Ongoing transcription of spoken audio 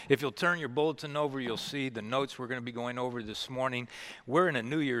If you'll turn your bulletin over, you'll see the notes we're going to be going over this morning. We're in a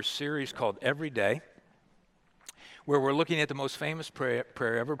New Year's series called Every Day, where we're looking at the most famous prayer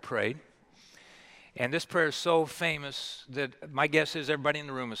ever prayed. And this prayer is so famous that my guess is everybody in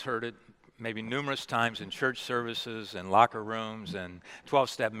the room has heard it maybe numerous times in church services and locker rooms and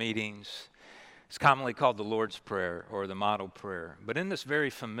 12-step meetings. It's commonly called the Lord's Prayer or the model prayer. But in this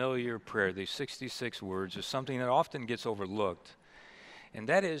very familiar prayer, these 66 words, is something that often gets overlooked. And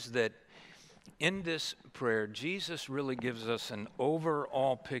that is that in this prayer, Jesus really gives us an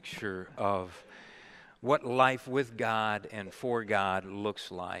overall picture of what life with God and for God looks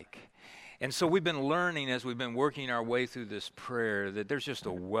like. And so we've been learning as we've been working our way through this prayer that there's just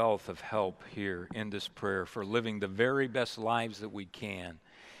a wealth of help here in this prayer for living the very best lives that we can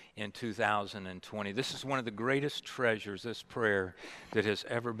in 2020. This is one of the greatest treasures, this prayer, that has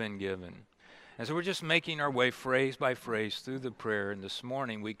ever been given. And so we're just making our way phrase by phrase through the prayer, and this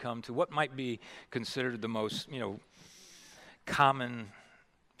morning we come to what might be considered the most, common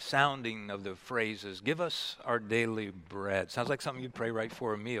sounding of the phrases. Give us our daily bread. Sounds like something you'd pray right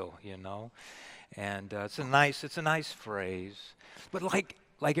for a meal, And it's a nice phrase. But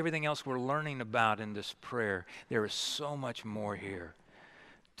like everything else we're learning about in this prayer, there is so much more here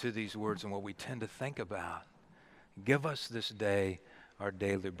to these words than what we tend to think about. Give us this day our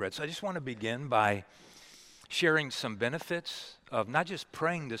daily bread. So I just want to begin by sharing some benefits of not just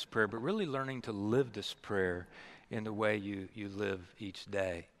praying this prayer, but really learning to live this prayer in the way you live each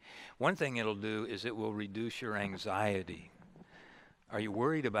day. One thing it'll do is it will reduce your anxiety. Are you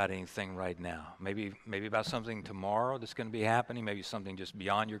worried about anything right now? Maybe about something tomorrow that's going to be happening, maybe something just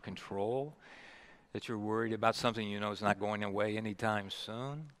beyond your control that you're worried about, something you know is not going away anytime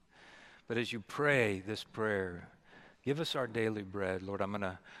soon. But as you pray this prayer, give us our daily bread. Lord, I'm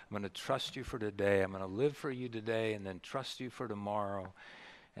going to trust you for today. I'm going to live for you today and then trust you for tomorrow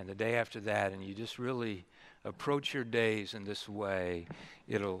and the day after that. And you just really approach your days in this way.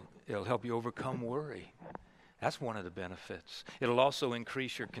 It'll help you overcome worry. That's one of the benefits. It'll also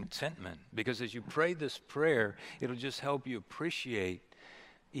increase your contentment because as you pray this prayer, it'll just help you appreciate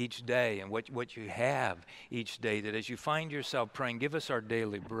each day and what you have each day, that as you find yourself praying, give us our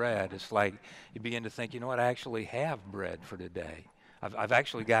daily bread, it's like you begin to think, I actually have bread for today. I've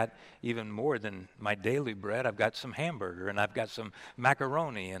actually got even more than my daily bread. I've got some hamburger and I've got some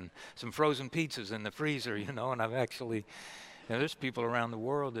macaroni and some frozen pizzas in the freezer, and I've actually, there's people around the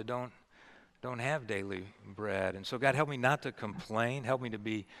world that don't have daily bread. And so God, help me not to complain, help me to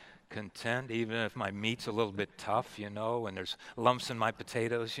be content, even if my meat's a little bit tough, and there's lumps in my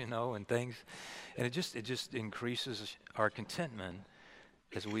potatoes, and things. And it just increases our contentment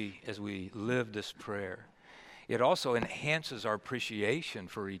as we live this prayer. It also enhances our appreciation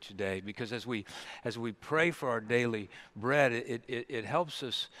for each day because as we pray for our daily bread, it helps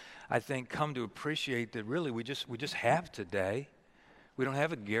us, I think, come to appreciate that really we just have today. We don't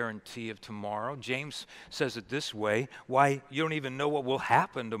have a guarantee of tomorrow. James says it this way, why, you don't even know what will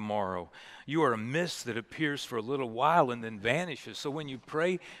happen tomorrow. You are a mist that appears for a little while and then vanishes. So when you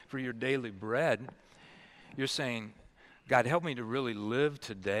pray for your daily bread, you're saying, God, help me to really live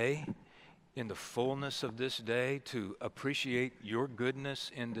today in the fullness of this day, to appreciate your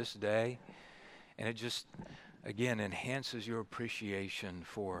goodness in this day. And it just, again, enhances your appreciation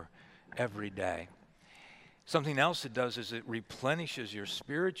for every day. Something else it does is it replenishes your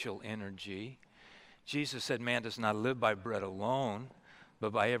spiritual energy. Jesus said, man does not live by bread alone,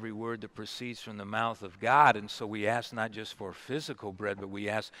 but by every word that proceeds from the mouth of God. And so we ask not just for physical bread, but we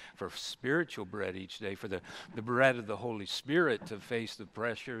ask for spiritual bread each day, for the bread of the Holy Spirit to face the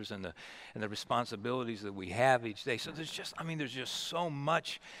pressures and the responsibilities that we have each day. So there's just so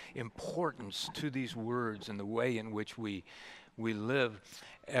much importance to these words and the way in which we live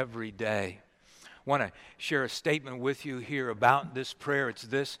every day. I want to share a statement with you here about this prayer. It's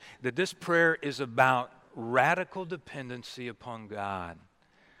this, that this prayer is about radical dependency upon God.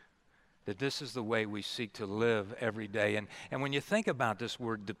 That this is the way we seek to live every day. And when you think about this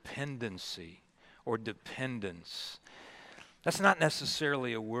word dependency or dependence, that's not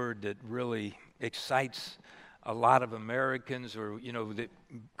necessarily a word that really excites a lot of Americans or, that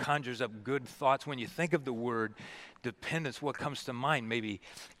conjures up good thoughts. When you think of the word dependence, what comes to mind? Maybe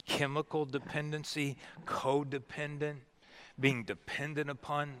chemical dependency, codependent, being dependent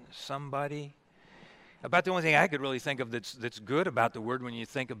upon somebody. About the only thing I could really think of that's good about the word when you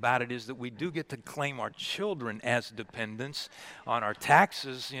think about it is that we do get to claim our children as dependents on our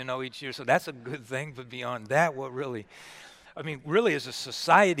taxes, each year. So that's a good thing. But beyond that, really as a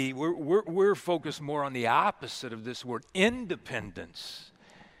society, we're focused more on the opposite of this word, independence.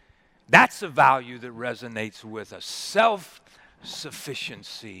 That's a value that resonates with us.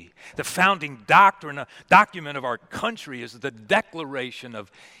 self-sufficiency. The founding document of our country is the Declaration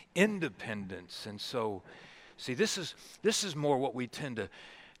of Independence. And so, see, this is more what we tend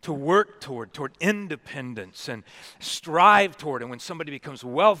to work toward independence and strive toward. And when somebody becomes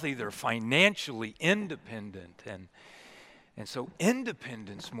wealthy, they're financially independent. And so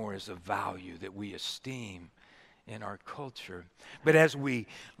independence more is a value that we esteem in our culture. But as we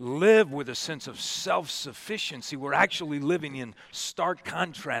live with a sense of self-sufficiency, we're actually living in stark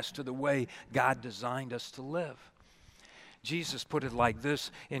contrast to the way God designed us to live. Jesus put it like this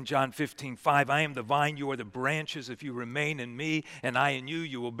in John 15:5, I am the vine, you are the branches. If you remain in me and I in you,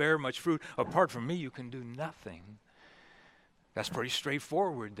 you will bear much fruit. Apart from me, you can do nothing. That's pretty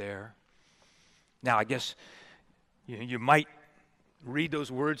straightforward there. Now, I guess you might read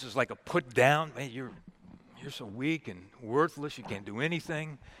those words as like a put down. Man, you're so weak and worthless, you can't do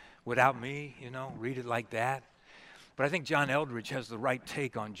anything without me, read it like that. But I think John Eldredge has the right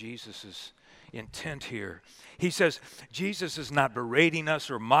take on Jesus' intent here. He says, Jesus is not berating us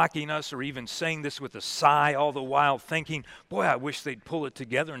or mocking us or even saying this with a sigh, all the while thinking, boy, I wish they'd pull it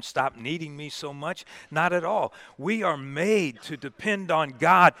together and stop needing me so much. Not at all. We are made to depend on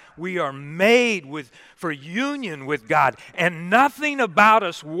God. We are made for union with God. And nothing about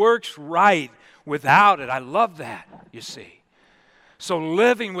us works right without it. I love that, you see. So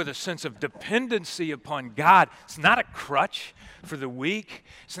living with a sense of dependency upon God, it's not a crutch for the weak.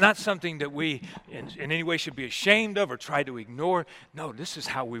 It's not something that we in any way should be ashamed of or try to ignore. No, this is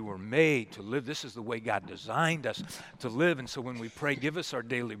how we were made to live. This is the way God designed us to live. And so when we pray, give us our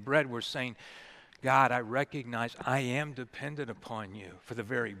daily bread, we're saying, God, I recognize I am dependent upon you for the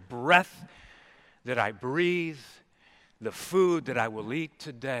very breath that I breathe, the food that I will eat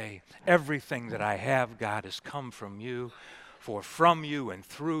today. Everything that I have, God, has come from you. For from you and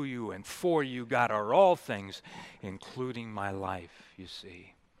through you and for you, God, are all things, including my life, you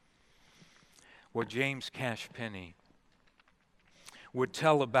see. Well, James Cash Penney would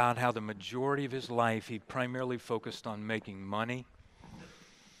tell about how the majority of his life he primarily focused on making money.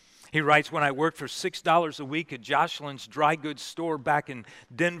 He writes, when I worked for $6 a week at Jocelyn's dry goods store back in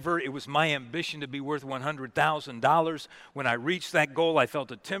Denver, it was my ambition to be worth $100,000. When I reached that goal, I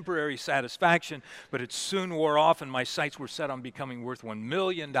felt a temporary satisfaction, but it soon wore off and my sights were set on becoming worth $1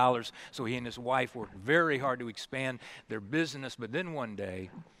 million. So he and his wife worked very hard to expand their business. But then one day,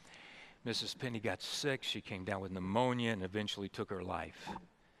 Mrs. Penney got sick. She came down with pneumonia and eventually took her life.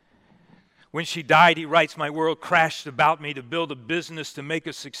 When she died, he writes, my world crashed about me to build a business, to make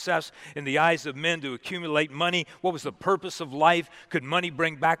a success in the eyes of men, to accumulate money. What was the purpose of life? Could money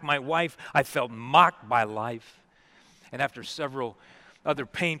bring back my wife? I felt mocked by life. And after several other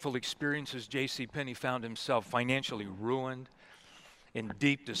painful experiences, J.C. Penney found himself financially ruined, in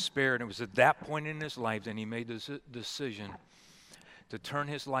deep despair. And it was at that point in his life that he made this decision to turn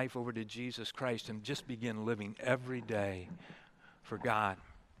his life over to Jesus Christ and just begin living every day for God.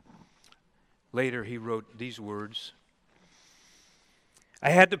 Later, he wrote these words, I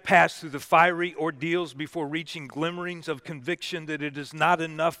had to pass through the fiery ordeals before reaching glimmerings of conviction that it is not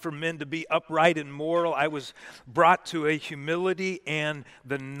enough for men to be upright and moral. I was brought to a humility and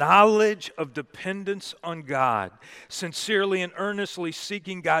the knowledge of dependence on God. Sincerely and earnestly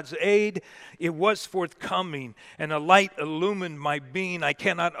seeking God's aid, it was forthcoming, and a light illumined my being. I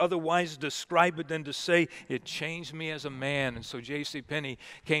cannot otherwise describe it than to say it changed me as a man. And so J.C. Penney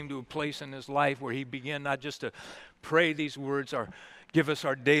came to a place in his life where he began not just to pray these words or give us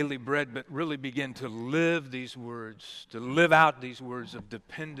our daily bread, but really begin to live these words, to live out these words of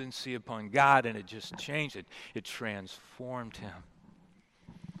dependency upon God, and it just changed it. It transformed him.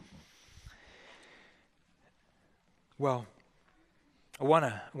 Well, I want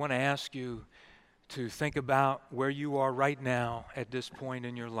to ask you to think about where you are right now at this point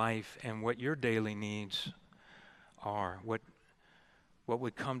in your life and what your daily needs are. What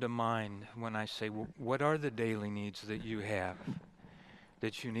would come to mind when I say, well, what are the daily needs that you have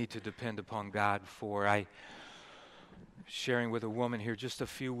that you need to depend upon God for? I sharing with a woman here just a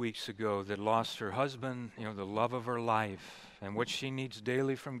few weeks ago that lost her husband, the love of her life. And what she needs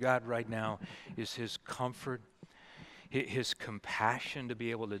daily from God right now is his comfort, his compassion to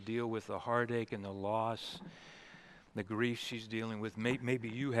be able to deal with the heartache and the loss, the grief she's dealing with. Maybe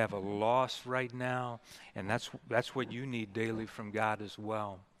you have a loss right now, and that's what you need daily from God as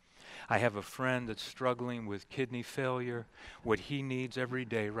well. I have a friend that's struggling with kidney failure. What he needs every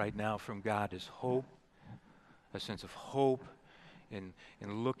day right now from God is hope, a sense of hope in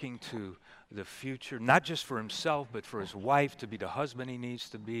looking to the future, not just for himself, but for his wife to be the husband he needs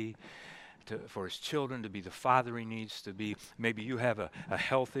to be. for his children, to be the father he needs to be. Maybe you have a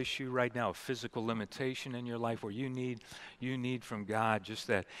health issue right now, a physical limitation in your life where you need from God just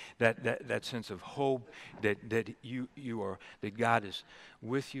that sense of hope that God is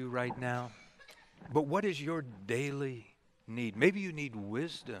with you right now. But what is your daily need? Maybe you need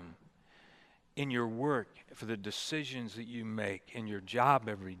wisdom in your work for the decisions that you make in your job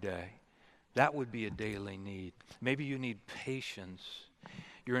every day. That would be a daily need. Maybe you need patience.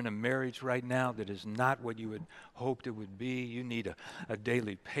 You're in a marriage right now that is not what you had hoped it would be. You need a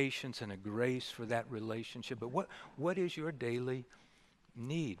daily patience and a grace for that relationship. But what is your daily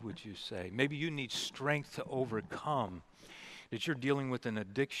need, would you say? Maybe you need strength to overcome. That you're dealing with an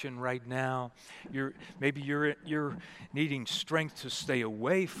addiction right now. Maybe you're needing strength to stay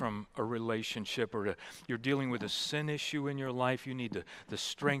away from a relationship, or you're dealing with a sin issue in your life. You need the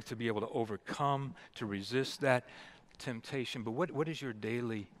strength to be able to overcome, to resist that temptation. But what is your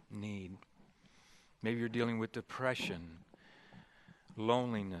daily need? Maybe you're dealing with depression,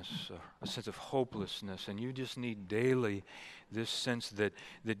 loneliness, or a sense of hopelessness, and you just need daily this sense that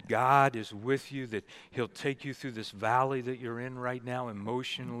God is with you, that he'll take you through this valley that you're in right now,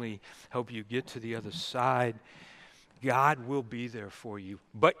 emotionally help you get to the other side. God will be there for you,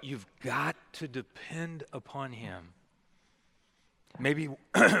 but you've got to depend upon him. Maybe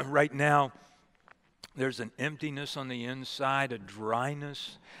right now there's an emptiness on the inside, a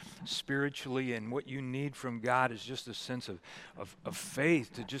dryness spiritually, and what you need from God is just a sense of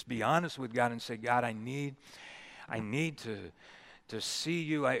faith, to just be honest with God and say, God, I need to see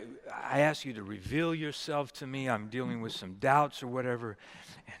you. I ask you to reveal yourself to me. I'm dealing with some doubts or whatever.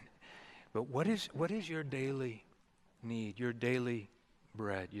 But what is your daily need, your daily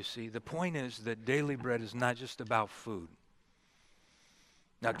bread? You see, the point is that daily bread is not just about food.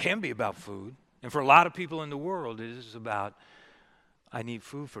 Now, it can be about food. And for a lot of people in the world, it is about, I need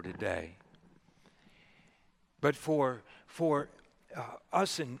food for today. But for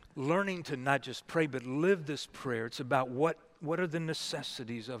us in learning to not just pray, but live this prayer, it's about what are the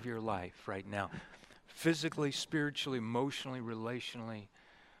necessities of your life right now? Physically, spiritually, emotionally, relationally.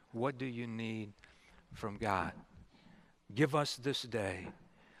 What do you need from God? Give us this day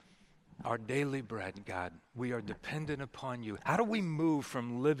our daily bread, God. We are dependent upon you. How do we move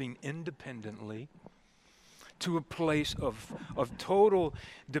from living independently to a place of total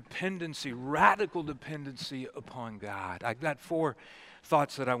dependency, radical dependency upon God? I've got 4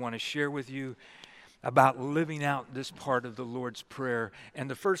 thoughts that I want to share with you about living out this part of the Lord's Prayer. And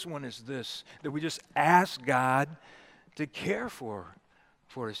the first one is this, that we just ask God to care for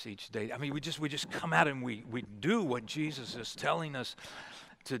us each day. I mean, we just come out and we do what Jesus is telling us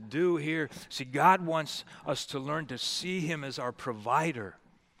to do here. See, God wants us to learn to see him as our provider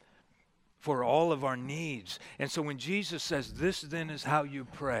for all of our needs. And so when Jesus says, this then is how you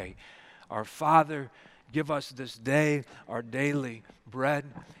pray, our Father, give us this day our daily bread,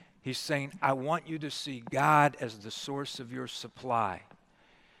 he's saying, I want you to see God as the source of your supply.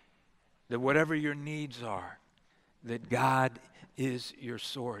 That whatever your needs are, that God is your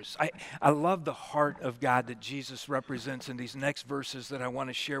source. I love the heart of God that Jesus represents in these next verses that I want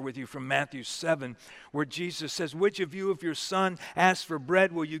to share with you from Matthew 7, where Jesus says, which of you, if your son asks for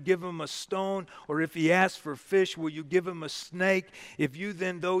bread, will you give him a stone? Or if he asks for fish, will you give him a snake? If you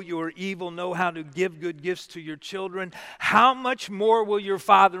then, though you are evil, know how to give good gifts to your children, how much more will your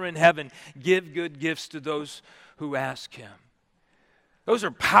Father in heaven give good gifts to those who ask him? Those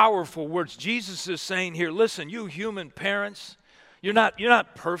are powerful words. Jesus is saying here, listen, you human parents, you're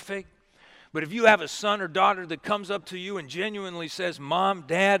not perfect, but if you have a son or daughter that comes up to you and genuinely says, Mom,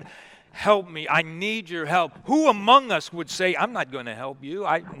 Dad, help me, I need your help, who among us would say, I'm not going to help you?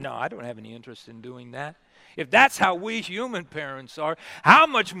 I don't have any interest in doing that. If that's how we human parents are, how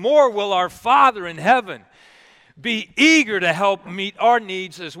much more will our Father in heaven be eager to help meet our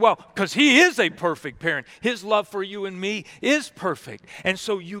needs as well? Because he is a perfect parent. His love for you and me is perfect. And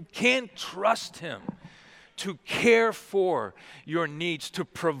so you can trust him to care for your needs, to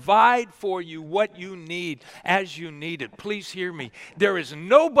provide for you what you need as you need it. Please hear me. There is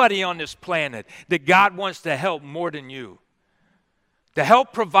nobody on this planet that God wants to help more than you, to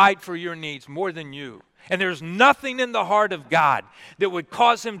help provide for your needs more than you. And there's nothing in the heart of God that would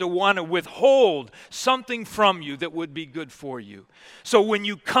cause him to want to withhold something from you that would be good for you. So when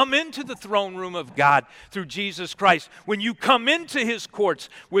you come into the throne room of God through Jesus Christ, when you come into his courts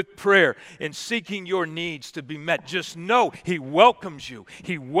with prayer and seeking your needs to be met, just know he welcomes you.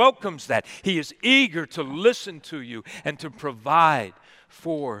 He welcomes that. He is eager to listen to you and to provide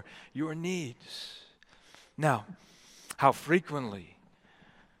for your needs. Now, how frequently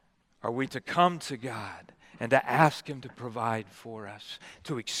are we to come to God and to ask Him to provide for us,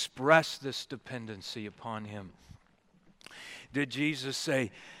 to express this dependency upon Him. Did Jesus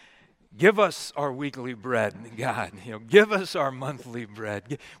say, give us our weekly bread, God? Give us our monthly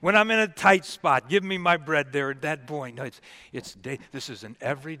bread. When I'm in a tight spot, give me my bread there at that point. No, this is an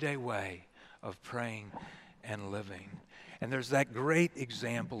everyday way of praying and living. And there's that great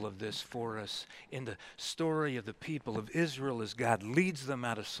example of this for us in the story of the people of Israel as God leads them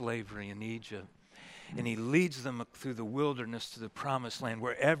out of slavery in Egypt. And He leads them through the wilderness to the promised land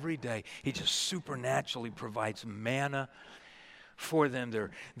where every day He just supernaturally provides manna for them,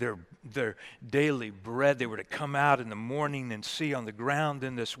 their daily bread. They were to come out in the morning and see on the ground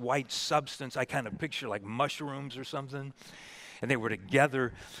in this white substance, I kind of picture like mushrooms or something, and they were to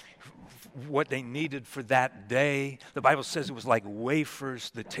gather what they needed for that day. The Bible says it was like wafers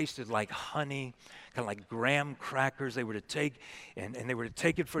that tasted like honey, kind of like graham crackers they were to take, and they were to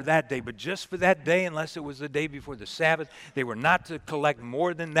take it for that day, but just for that day, unless it was the day before the Sabbath. They were not to collect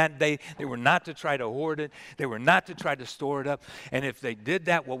more than that day. They were not to try to hoard it. They were not to try to store it up. And if they did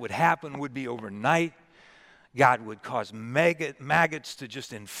that, what would happen would be overnight, God would cause maggots to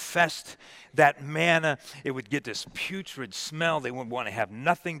just infest that manna. It would get this putrid smell. They would want to have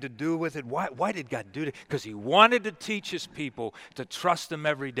nothing to do with it. Why did God do that? Because He wanted to teach His people to trust Him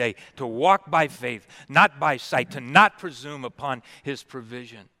every day, to walk by faith, not by sight, to not presume upon His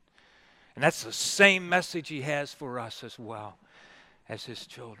provision. And that's the same message He has for us as well as His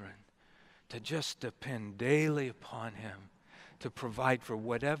children, to just depend daily upon Him, to provide for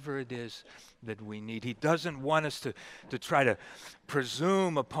whatever it is that we need. He doesn't want us to try to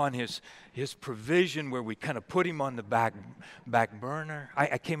presume upon His provision where we kind of put Him on the back burner.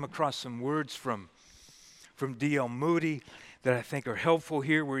 I came across some words from D.L. Moody that I think are helpful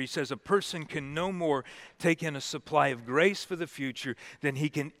here, where he says, a person can no more take in a supply of grace for the future than he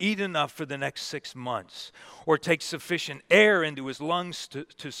can eat enough for the next 6 months, or take sufficient air into his lungs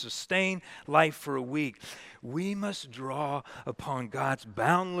to sustain life for a week. We must draw upon God's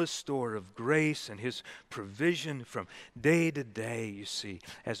boundless store of grace and His provision from day to day, you see,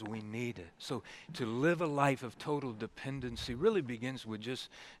 as we need it. So to live a life of total dependency really begins with just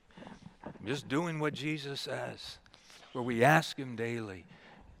doing what Jesus says, where we ask Him daily,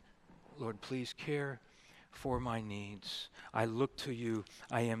 Lord, please care for my needs. I look to You.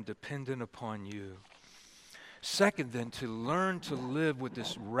 I am dependent upon You. Second, then, to learn to live with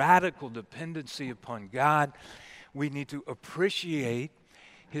this radical dependency upon God, we need to appreciate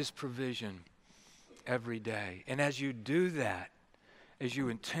His provision every day. And as you do that, as you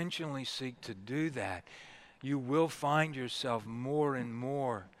intentionally seek to do that, you will find yourself more and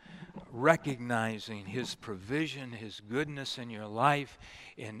more recognizing His provision, His goodness in your life,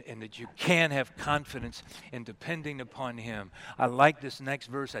 and that you can have confidence in depending upon Him. I like this next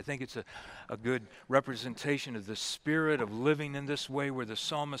verse. I think it's a good representation of the spirit of living in this way, where the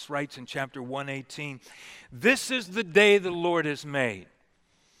psalmist writes in chapter 118, "This is the day the Lord has made.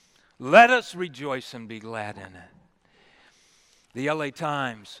 Let us rejoice and be glad in it." The LA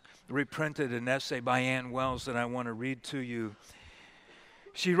Times reprinted an essay by Ann Wells that I want to read to you.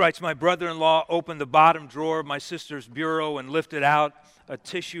 She writes, "My brother-in-law opened the bottom drawer of my sister's bureau and lifted out a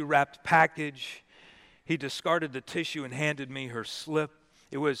tissue-wrapped package. He discarded the tissue and handed me her slip.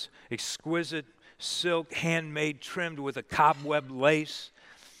 It was exquisite silk, handmade, trimmed with a cobweb lace.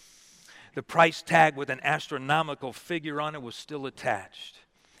 The price tag with an astronomical figure on it was still attached.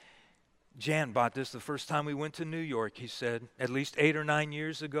 Jan bought this the first time we went to New York," he said, "at least 8 or 9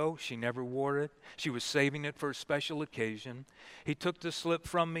 years ago. She never wore it. She was saving it for a special occasion. He took the slip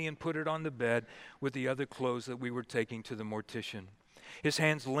from me and put it on the bed with the other clothes that we were taking to the mortician. His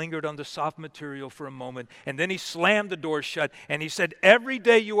hands lingered on the soft material for a moment, and then he slammed the door shut, and he said, 'Every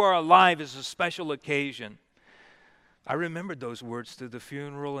day you are alive is a special occasion.' I remembered those words through the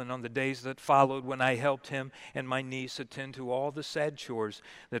funeral and on the days that followed, when I helped him and my niece attend to all the sad chores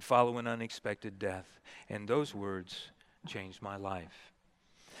that follow an unexpected death. And those words changed my life.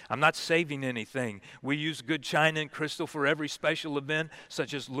 I'm not saving anything. We use good china and crystal for every special event,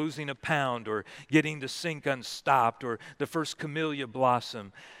 such as losing a pound or getting the sink unstopped or the first camellia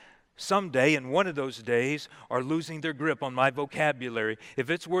blossom. Someday, in one of those days, are losing their grip on my vocabulary.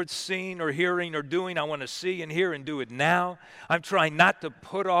 If it's worth seeing or hearing or doing, I want to see and hear and do it now. I'm trying not to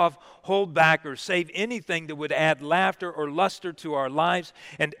put off, hold back, or save anything that would add laughter or luster to our lives.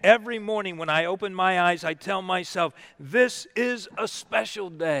 And every morning when I open my eyes, I tell myself, this is a special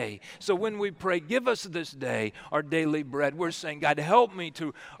day. So when we pray, give us this day our daily bread, we're saying, God, help me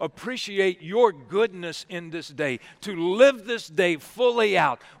to appreciate your goodness in this day, to live this day fully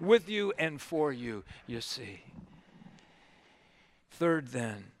out with you and for you, you see. Third,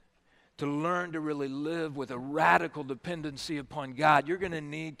 then, to learn to really live with a radical dependency upon God, you're going to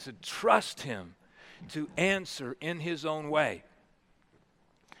need to trust Him to answer in His own way.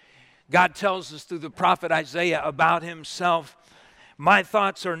 God tells us through the prophet Isaiah about Himself, my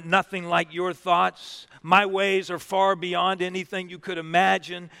thoughts are nothing like your thoughts. My ways are far beyond anything you could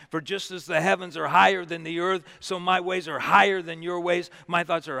imagine. For just as the heavens are higher than the earth, so my ways are higher than your ways. My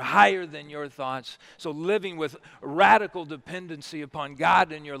thoughts are higher than your thoughts. So living with radical dependency upon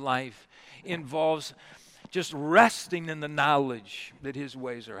God in your life involves just resting in the knowledge that His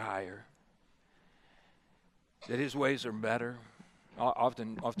ways are higher, that His ways are better,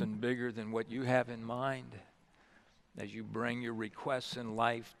 often bigger than what you have in mind, as you bring your requests in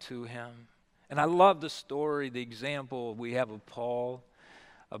life to Him. And I love the story, the example we have of Paul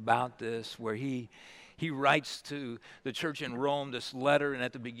about this, where he writes to the church in Rome this letter, and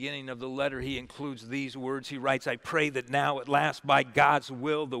at the beginning of the letter he includes these words. He writes, I pray that now at last by God's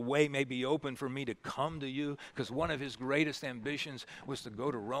will the way may be open for me to come to you, because one of his greatest ambitions was to go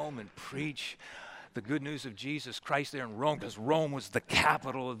to Rome and preach the good news of Jesus Christ there in Rome, because Rome was the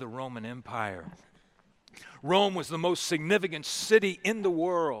capital of the Roman Empire. Rome was the most significant city in the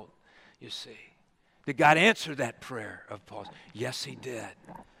world, you see. Did God answer that prayer of Paul's? Yes, He did.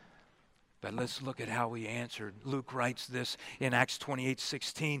 But let's look at how He answered. Luke writes this in Acts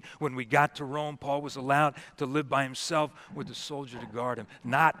 28:16. When we got to Rome, Paul was allowed to live by himself with a soldier to guard him.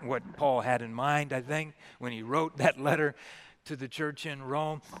 Not what Paul had in mind, I think, when he wrote that letter to the church in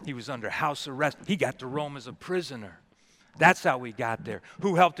Rome. He was under house arrest. He got to Rome as a prisoner. That's how he got there.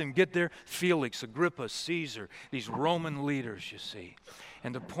 Who helped him get there? Felix, Agrippa, Caesar, these Roman leaders, you see.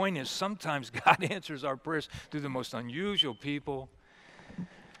 And the point is, sometimes God answers our prayers through the most unusual people,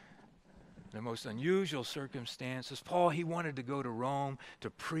 the most unusual circumstances. Paul, he wanted to go to Rome to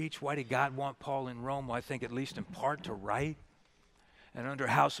preach. Why did God want Paul in Rome? Well, I think at least in part to write. And under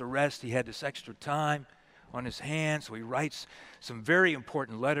house arrest, he had this extra time on his hands, so he writes some very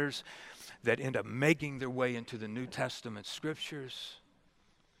important letters that end up making their way into the New Testament scriptures.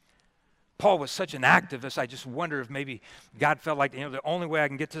 Paul was such an activist, I just wonder if maybe God felt like, the only way I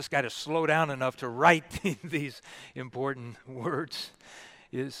can get this guy to slow down enough to write these important words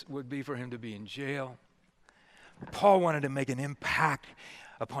would be for him to be in jail. Paul wanted to make an impact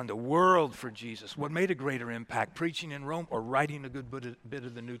upon the world for Jesus. What made a greater impact, preaching in Rome or writing a good bit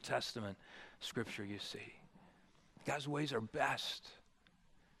of the New Testament scripture, you see? God's ways are best.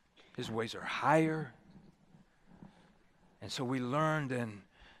 His ways are higher. And so we learn then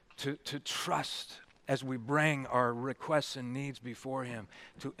to trust as we bring our requests and needs before Him,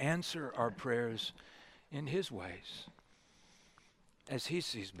 to answer our prayers in His ways, as He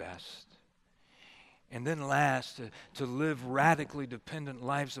sees best. And then last, to live radically dependent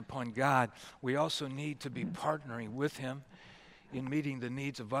lives upon God, we also need to be partnering with Him in meeting the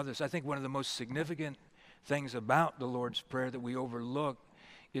needs of others. I think one of the most significant things about the Lord's Prayer that we overlook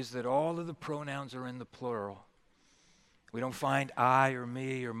is that all of the pronouns are in the plural. We don't find I or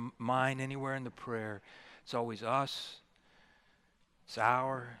me or mine anywhere in the prayer. It's always us. It's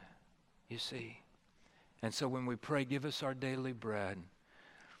our, you see. And so when we pray, give us our daily bread,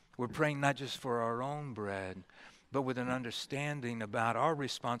 we're praying not just for our own bread, but with an understanding about our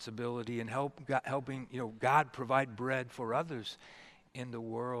responsibility and helping God provide bread for others in the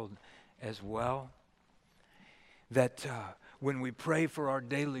world as well. That when we pray for our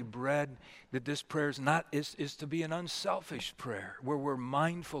daily bread, that this prayer is to be an unselfish prayer, where we're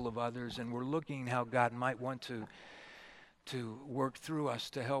mindful of others and we're looking how God might want to work through us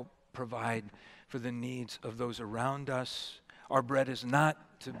to help provide for the needs of those around us. Our bread is not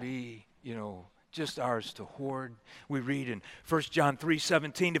to be, just ours to hoard. We read in 1 John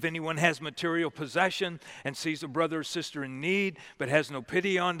 3:17, if anyone has material possession and sees a brother or sister in need but has no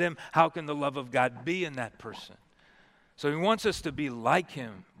pity on them, how can the love of God be in that person? So He wants us to be like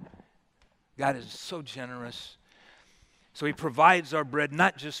Him. God is so generous. So He provides our bread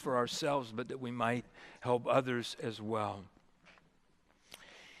not just for ourselves, but that we might help others as well.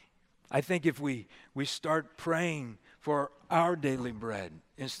 I think if we start praying for our daily bread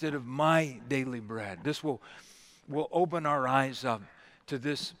instead of my daily bread, this will open our eyes up to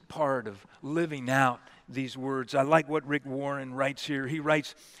this part of living out these words. I like what Rick Warren writes here. He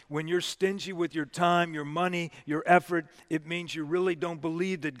writes, when you're stingy with your time, your money, your effort, it means you really don't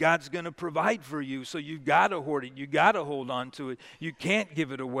believe that God's going to provide for you. So you've got to hoard it. You've got to hold on to it. You can't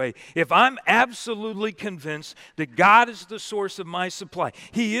give it away. If I'm absolutely convinced that God is the source of my supply,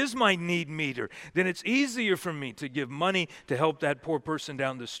 He is my need meter, then it's easier for me to give money to help that poor person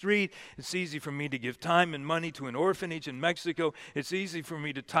down the street. It's easy for me to give time and money to an orphanage in Mexico. It's easy for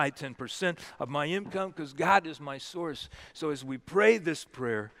me to tithe 10% of my income because God is my source. So as we pray this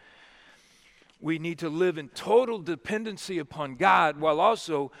prayer, we need to live in total dependency upon God while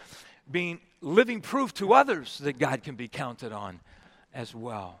also being living proof to others that God can be counted on as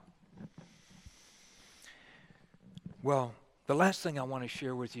well. Well, the last thing I want to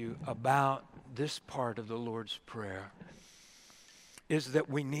share with you about this part of the Lord's Prayer is that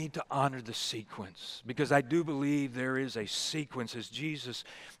we need to honor the sequence, because I do believe there is a sequence as Jesus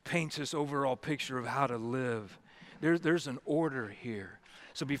paints this overall picture of how to live. There's an order here.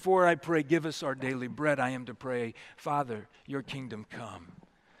 So before I pray, give us our daily bread, I am to pray, Father, your kingdom come,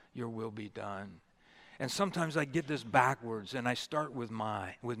 your will be done. And sometimes I get this backwards, and I start with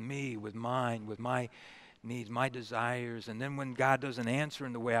mine, with my needs, my desires. And then when God doesn't answer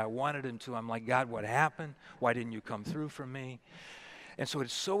in the way I wanted him to, I'm like, God, what happened? Why didn't you come through for me? And so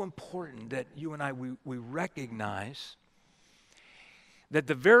it's so important that you and I, we recognize that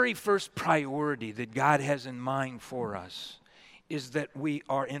the very first priority that God has in mind for us is that we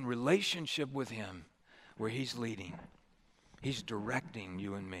are in relationship with him where he's leading. He's directing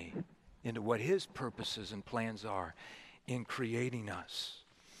you and me into what his purposes and plans are in creating us.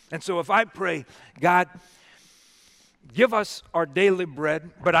 And so if I pray, God, give us our daily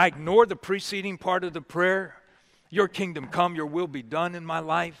bread, but I ignore the preceding part of the prayer, your kingdom come, your will be done in my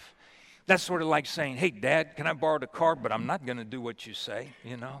life. That's sort of like saying, hey, Dad, can I borrow the car? But I'm not going to do what you say,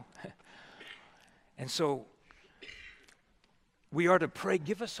 you know. And so we are to pray,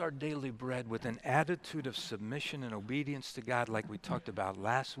 give us our daily bread with an attitude of submission and obedience to God like we talked about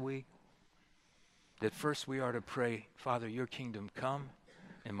last week. That first we are to pray, Father, your kingdom come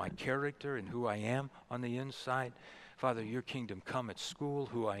in my character and who I am on the inside. Father, your kingdom come at school,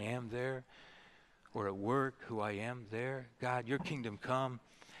 who I am there, or at work, who I am there. God, your kingdom come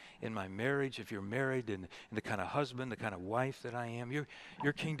in my marriage, if you're married, and the kind of husband, the kind of wife that I am.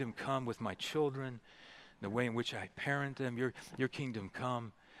 Your kingdom come with my children, the way in which I parent them. Your kingdom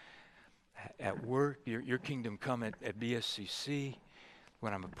come at work. Your kingdom come at BSCC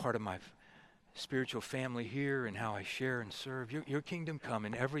when I'm a part of my spiritual family here and how I share and serve. Your kingdom come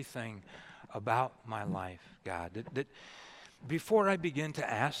in everything about my life, God. That before I begin to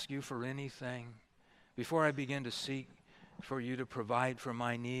ask you for anything, before I begin to seek for you to provide for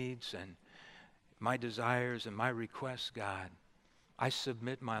my needs and my desires and my requests, God, I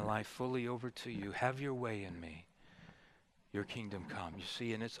submit my life fully over to you. Have your way in me. Your kingdom come. You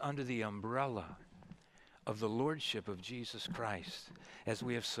see, and it's under the umbrella of the lordship of Jesus Christ, as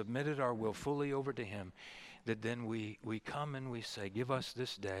we have submitted our will fully over to him, that then we come and we say, give us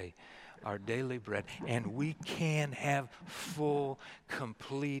this day our daily bread, and we can have full,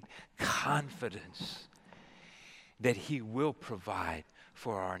 complete confidence that he will provide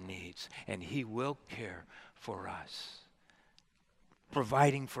for our needs, and he will care for us,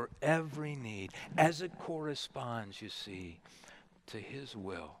 providing for every need as it corresponds, you see, to his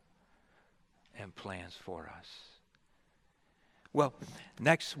will and plans for us. Well,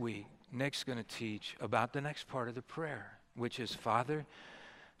 next week, Nick's going to teach about the next part of the prayer, which is, Father,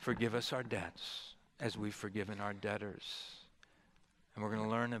 forgive us our debts as we've forgiven our debtors. And we're going to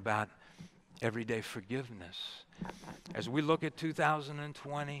learn about everyday forgiveness. As we look at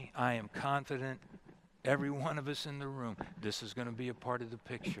 2020, I am confident every one of us in the room, this is going to be a part of the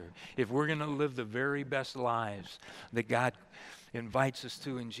picture. If we're going to live the very best lives that God invites us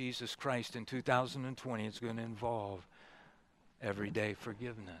to in Jesus Christ in 2020, it's going to involve everyday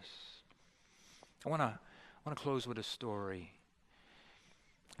forgiveness. I want to close with a story.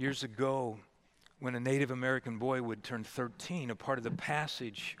 Years ago, when a Native American boy would turn 13, a part of the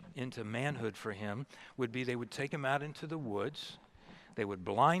passage into manhood for him would be they would take him out into the woods, they would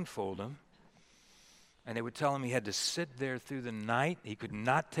blindfold him, and they would tell him he had to sit there through the night. He could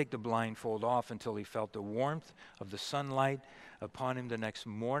not take the blindfold off until he felt the warmth of the sunlight upon him the next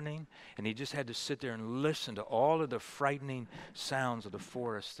morning. And he just had to sit there and listen to all of the frightening sounds of the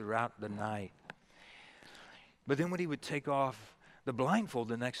forest throughout the night. But then when he would take off the blindfold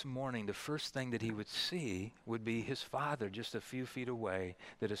the next morning, the first thing that he would see would be his father just a few feet away,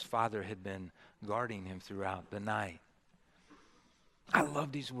 that his father had been guarding him throughout the night. I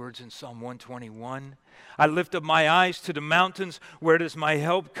love these words in Psalm 121. I lift up my eyes to the mountains. Where does my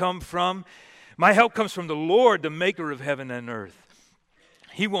help come from? My help comes from the Lord, the maker of heaven and earth.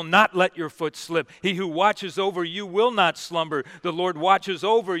 He will not let your foot slip. He who watches over you will not slumber. The Lord watches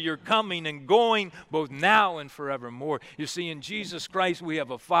over your coming and going, both now and forevermore. You see, in Jesus Christ, we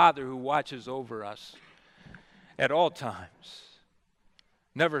have a Father who watches over us at all times,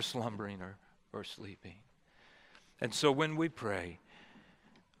 never slumbering or sleeping. And so when we pray,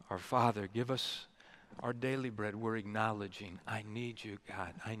 our Father, give us our daily bread, we're acknowledging, I need you,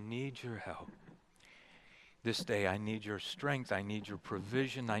 God. I need your help. This day I need your strength, I need your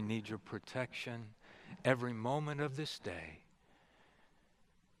provision, I need your protection. Every moment of this day,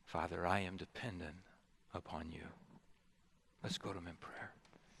 Father, I am dependent upon you. Let's go to him in prayer.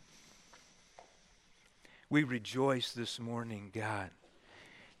 We rejoice this morning, God,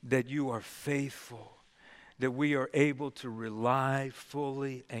 that you are faithful, that we are able to rely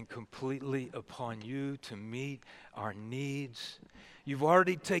fully and completely upon you to meet our needs. You've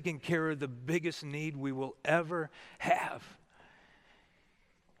already taken care of the biggest need we will ever have.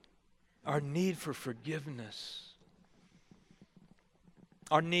 Our need for forgiveness.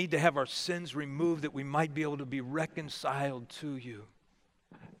 Our need to have our sins removed that we might be able to be reconciled to you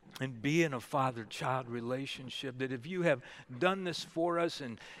and be in a father-child relationship. That if you have done this for us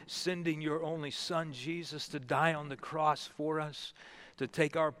in sending your only Son, Jesus, to die on the cross for us, to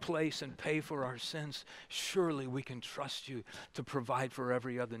take our place and pay for our sins, surely we can trust you to provide for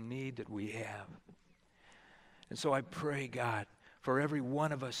every other need that we have. And so I pray, God, for every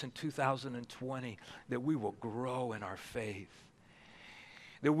one of us in 2020, that we will grow in our faith,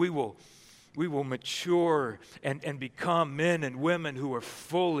 that we will mature and become men and women who are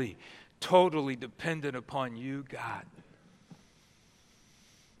fully, totally dependent upon you, God.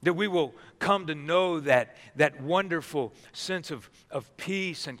 That we will come to know that wonderful sense of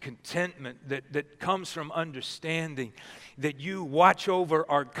peace and contentment that comes from understanding that you watch over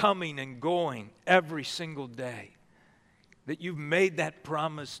our coming and going every single day. That you've made that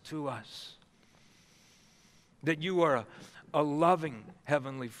promise to us. That you are a loving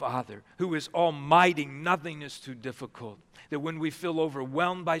Heavenly Father who is almighty. Nothing is too difficult. That when we feel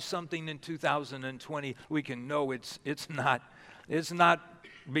overwhelmed by something in 2020, we can know it's not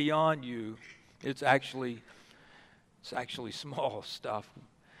beyond you. It's actually small stuff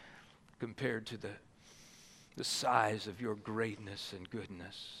compared to the size of your greatness and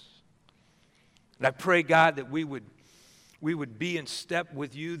goodness. And I pray, God, that we would be in step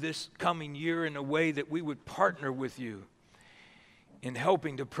with you this coming year in a way that we would partner with you in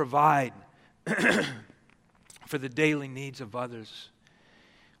helping to provide for the daily needs of others,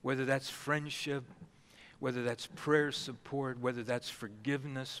 whether that's friendship, whether that's prayer support, whether that's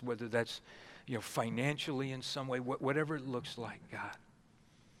forgiveness, whether that's financially in some way, whatever it looks like, God.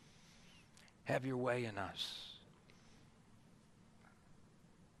 Have your way in us.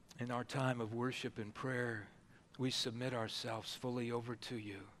 In our time of worship and prayer, we submit ourselves fully over to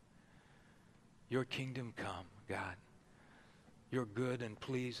you. Your kingdom come, God. Your good and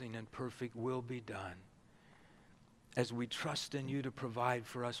pleasing and perfect will be done. As we trust in you to provide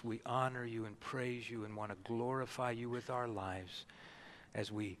for us, we honor you and praise you and want to glorify you with our lives.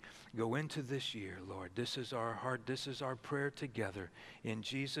 As we go into this year, Lord, this is our heart, this is our prayer together. In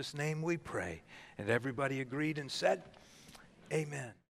Jesus' name we pray. And everybody agreed and said, amen.